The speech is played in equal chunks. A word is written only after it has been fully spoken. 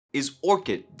Is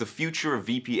Orchid the future of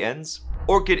VPNs?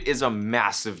 Orchid is a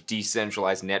massive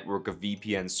decentralized network of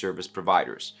VPN service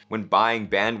providers. When buying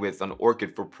bandwidth on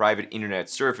Orchid for private internet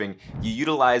surfing, you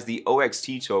utilize the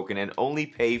OXT token and only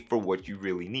pay for what you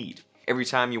really need. Every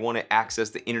time you want to access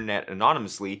the internet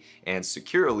anonymously and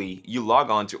securely, you log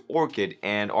on to Orchid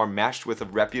and are matched with a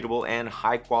reputable and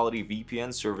high-quality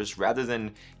VPN service rather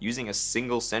than using a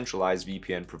single centralized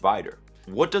VPN provider.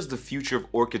 What does the future of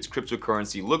Orchid's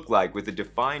cryptocurrency look like with a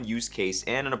defined use case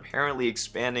and an apparently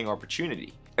expanding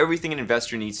opportunity? Everything an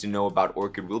investor needs to know about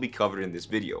Orchid will be covered in this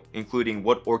video, including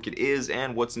what Orchid is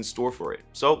and what's in store for it.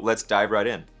 So let's dive right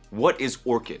in. What is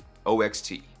Orchid,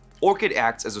 OXT? Orchid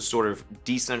acts as a sort of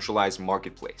decentralized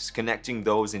marketplace, connecting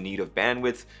those in need of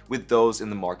bandwidth with those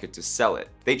in the market to sell it.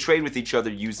 They trade with each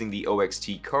other using the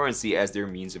OXT currency as their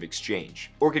means of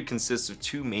exchange. Orchid consists of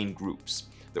two main groups.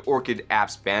 The Orchid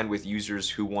app's bandwidth users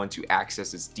who want to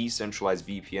access its decentralized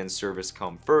VPN service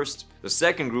come first. The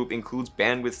second group includes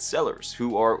bandwidth sellers,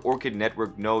 who are Orchid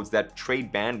network nodes that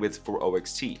trade bandwidth for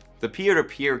OXT. The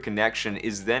peer-to-peer connection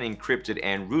is then encrypted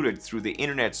and routed through the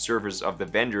internet servers of the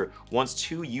vendor once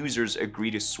two users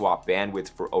agree to swap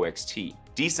bandwidth for OXT.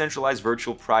 Decentralized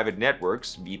virtual private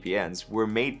networks, VPNs, were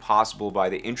made possible by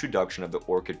the introduction of the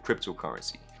Orchid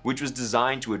cryptocurrency, which was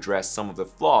designed to address some of the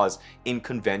flaws in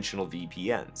conventional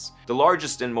VPNs. The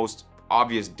largest and most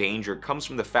obvious danger comes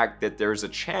from the fact that there is a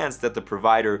chance that the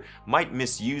provider might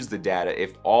misuse the data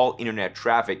if all internet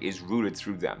traffic is routed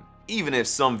through them. Even if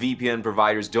some VPN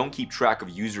providers don't keep track of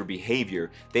user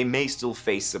behavior, they may still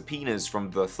face subpoenas from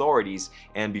the authorities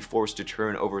and be forced to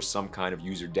turn over some kind of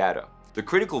user data. The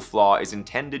critical flaw is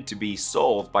intended to be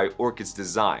solved by Orchid's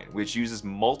design, which uses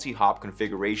multi-hop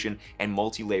configuration and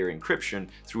multi-layer encryption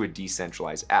through a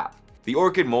decentralized app. The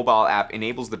Orchid mobile app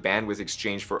enables the bandwidth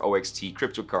exchange for OXT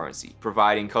cryptocurrency,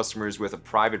 providing customers with a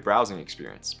private browsing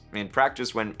experience. In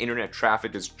practice, when internet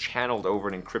traffic is channeled over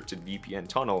an encrypted VPN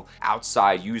tunnel,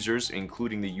 outside users,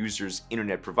 including the user's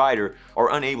internet provider,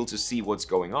 are unable to see what's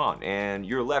going on, and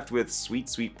you're left with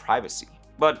sweet privacy.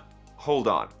 But hold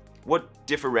on. What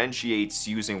differentiates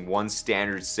using one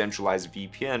standard centralized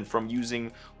VPN from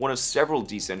using one of several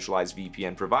decentralized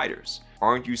VPN providers?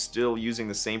 Aren't you still using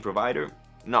the same provider?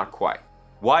 Not quite.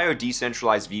 Why are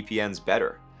decentralized VPNs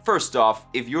better? First off,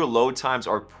 if your load times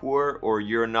are poor or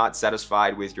you're not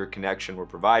satisfied with your connection or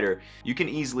provider, you can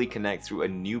easily connect through a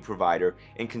new provider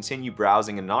and continue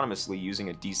browsing anonymously using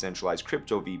a decentralized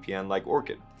crypto VPN like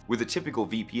Orchid. With a typical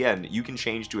VPN, you can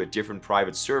change to a different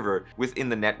private server within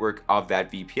the network of that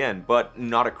VPN, but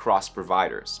not across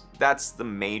providers. That's the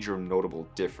major notable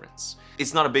difference.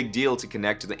 It's not a big deal to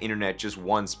connect to the internet just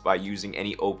once by using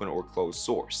any open or closed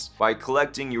source. By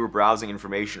collecting your browsing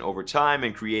information over time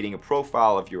and creating a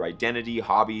profile of your identity,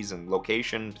 hobbies, and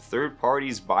location, third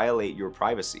parties violate your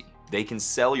privacy. They can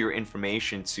sell your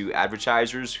information to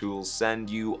advertisers who will send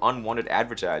you unwanted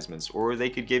advertisements, or they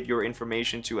could give your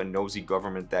information to a nosy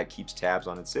government that keeps tabs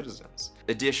on its citizens.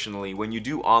 Additionally, when you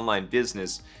do online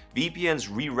business, VPNs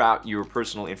reroute your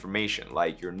personal information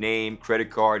like your name, credit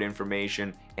card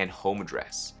information, and home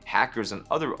address. Hackers and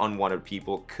other unwanted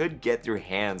people could get their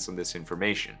hands on this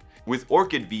information. With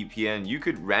Orchid VPN, you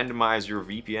could randomize your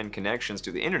VPN connections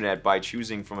to the internet by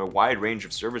choosing from a wide range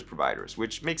of service providers,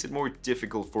 which makes it more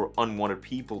difficult for unwanted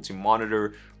people to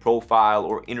monitor, profile,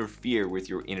 or interfere with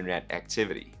your internet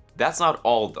activity. That's not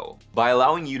all though. By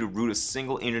allowing you to route a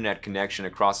single internet connection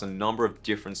across a number of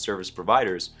different service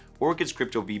providers, Orchid's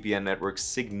crypto VPN network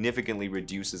significantly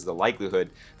reduces the likelihood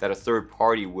that a third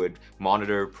party would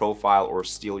monitor, profile, or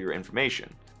steal your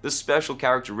information. This special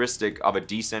characteristic of a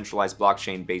decentralized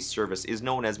blockchain-based service is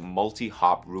known as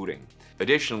multi-hop routing.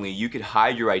 Additionally, you could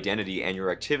hide your identity and your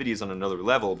activities on another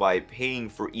level by paying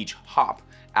for each hop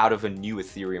out of a new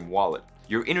Ethereum wallet.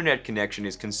 Your internet connection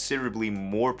is considerably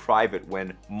more private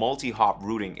when multi-hop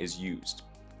routing is used.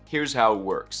 Here's how it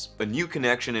works. A new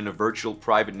connection in a virtual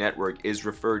private network is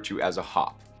referred to as a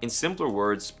hop. In simpler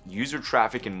words, user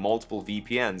traffic in multiple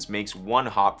VPNs makes one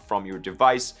hop from your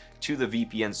device to the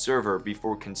VPN server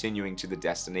before continuing to the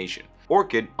destination.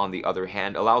 Orchid, on the other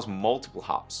hand, allows multiple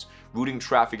hops, routing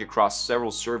traffic across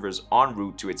several servers en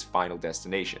route to its final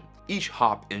destination. Each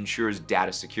hop ensures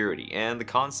data security, and the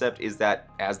concept is that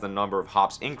as the number of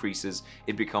hops increases,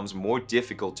 it becomes more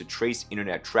difficult to trace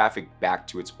internet traffic back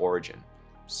to its origin.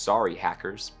 Sorry,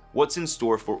 hackers. What's in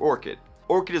store for Orchid?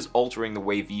 Orchid is altering the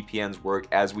way VPNs work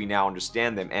as we now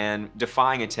understand them and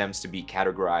defying attempts to be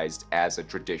categorized as a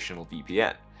traditional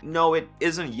VPN. No, it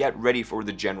isn't yet ready for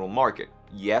the general market.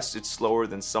 yes, it's slower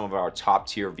than some of our top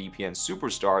tier VPN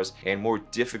superstars and more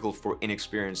difficult for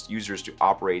inexperienced users to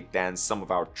operate than some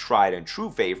of our tried and true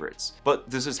favorites. But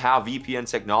this is how VPN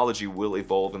technology will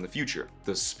evolve in the future.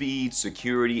 The speed,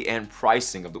 security, and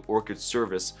pricing of the Orchid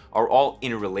service are all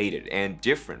interrelated and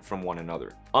different from one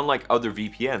another. Unlike other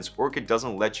VPNs, Orchid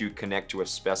doesn't let you connect to a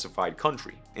specified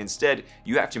country. Instead,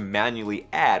 you have to manually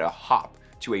add a hop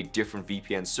to a different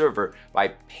VPN server by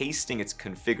pasting its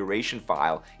configuration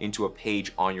file into a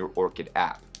page on your Orchid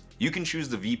app. You can choose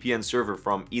the VPN server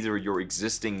from either your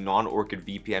existing non-Orchid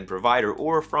VPN provider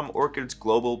or from Orchid's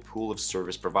global pool of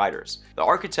service providers. The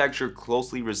architecture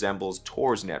closely resembles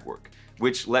Tor's network,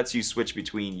 which lets you switch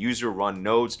between user-run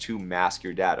nodes to mask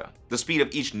your data. The speed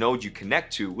of each node you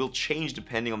connect to will change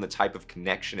depending on the type of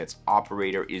connection its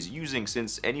operator is using,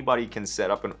 since anybody can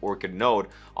set up an Orchid node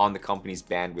on the company's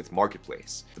bandwidth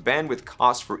marketplace. The bandwidth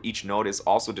cost for each node is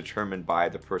also determined by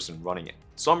the person running it.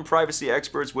 Some privacy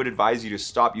experts would advise you to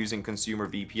stop using consumer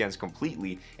VPNs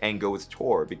completely and go with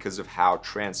Tor because of how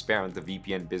transparent the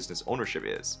VPN business ownership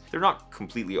is. They're not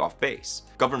completely off base.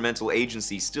 Governmental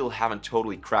agencies still haven't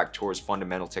totally cracked Tor's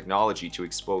fundamental technology to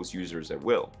expose users at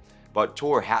will. But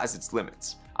Tor has its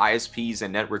limits. ISPs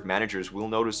and network managers will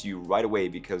notice you right away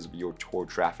because of your Tor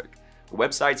traffic.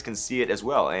 Websites can see it as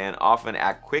well and often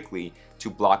act quickly to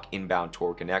block inbound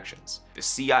Tor connections. The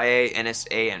CIA,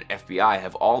 NSA, and FBI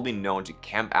have all been known to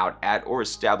camp out at or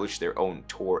establish their own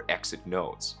Tor exit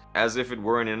nodes. As if it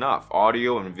weren't enough,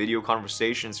 audio and video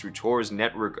conversations through Tor's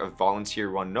network of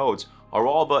volunteer-run nodes are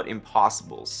all but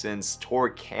impossible, since Tor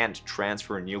can't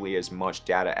transfer nearly as much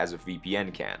data as a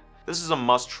VPN can. This is a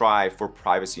must-try for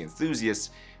privacy enthusiasts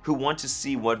who want to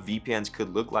see what VPNs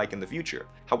could look like in the future.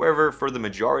 However, for the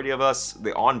majority of us,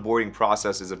 the onboarding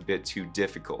process is a bit too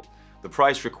difficult. The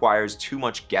price requires too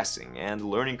much guessing, and the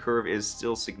learning curve is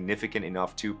still significant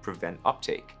enough to prevent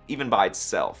uptake. Even by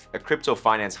itself, a crypto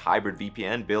finance hybrid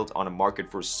VPN built on a market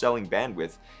for selling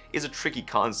bandwidth is a tricky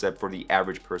concept for the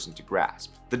average person to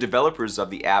grasp. The developers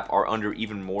of the app are under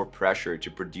even more pressure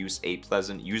to produce a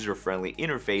pleasant, user-friendly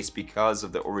interface because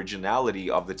of the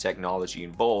originality of the technology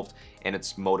involved and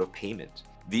its mode of payment.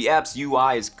 The app's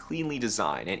UI is cleanly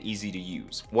designed and easy to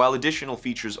use. While additional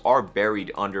features are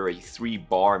buried under a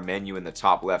 3-bar menu in the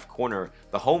top left corner,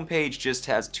 the homepage just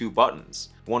has 2 buttons,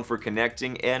 one for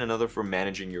connecting and another for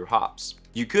managing your hops.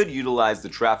 You could utilize the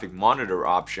traffic monitor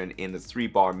option in the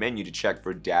 3-bar menu to check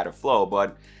for data flow,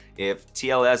 but if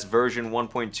TLS version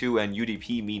 1.2 and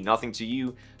UDP mean nothing to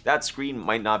you, that screen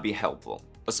might not be helpful.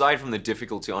 Aside from the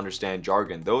difficult to understand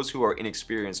jargon, those who are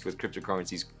inexperienced with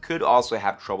cryptocurrencies could also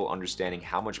have trouble understanding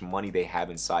how much money they have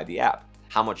inside the app,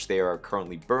 how much they are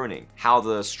currently burning, how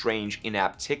the strange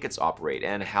in-app tickets operate,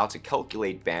 and how to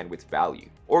calculate bandwidth value.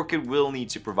 Orchid will need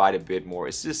to provide a bit more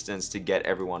assistance to get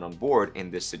everyone on board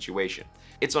in this situation.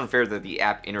 It's unfair that the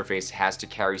app interface has to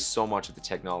carry so much of the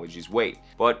technology's weight,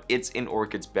 but it's in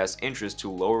Orchid's best interest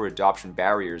to lower adoption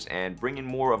barriers and bring in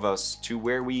more of us to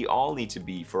where we all need to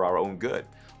be for our own good,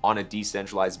 on a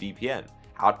decentralized VPN,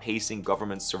 outpacing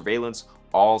government surveillance,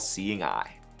 all-seeing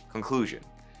eye. Conclusion.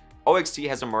 OXT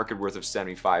has a market worth of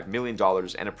 $75 million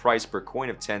and a price per coin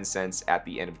of 10 cents at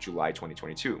the end of July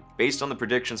 2022. Based on the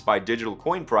predictions by Digital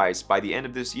Coin Price, by the end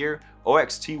of this year,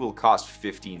 OXT will cost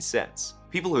 15 cents.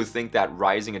 People who think that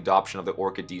rising adoption of the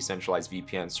Orchid decentralized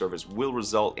VPN service will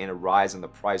result in a rise in the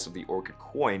price of the Orchid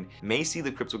coin may see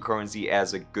the cryptocurrency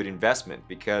as a good investment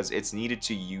because it's needed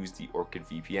to use the Orchid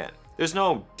VPN. There's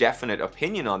no definite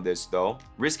opinion on this though.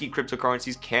 Risky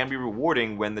cryptocurrencies can be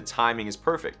rewarding when the timing is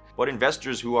perfect, but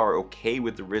investors who are okay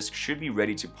with the risk should be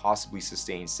ready to possibly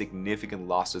sustain significant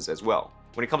losses as well.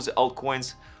 When it comes to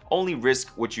altcoins, only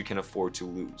risk what you can afford to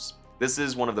lose. This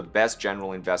is one of the best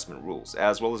general investment rules,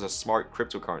 as well as a smart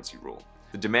cryptocurrency rule.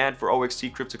 The demand for OXT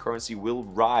cryptocurrency will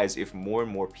rise if more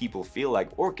and more people feel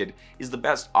like Orchid is the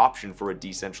best option for a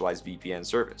decentralized VPN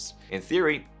service. In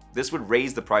theory, this would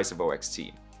raise the price of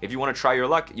OXT. If you want to try your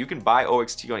luck, you can buy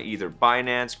OXT on either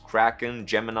Binance, Kraken,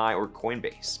 Gemini, or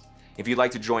Coinbase. If you'd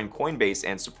like to join Coinbase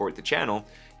and support the channel,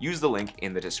 use the link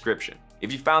in the description.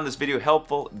 If you found this video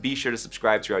helpful, be sure to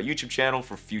subscribe to our YouTube channel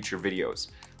for future videos.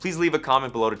 Please leave a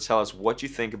comment below to tell us what you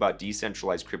think about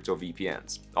decentralized crypto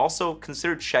VPNs. Also,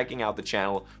 consider checking out the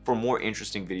channel for more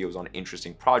interesting videos on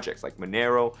interesting projects like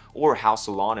Monero or how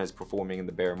Solana is performing in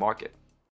the bear market.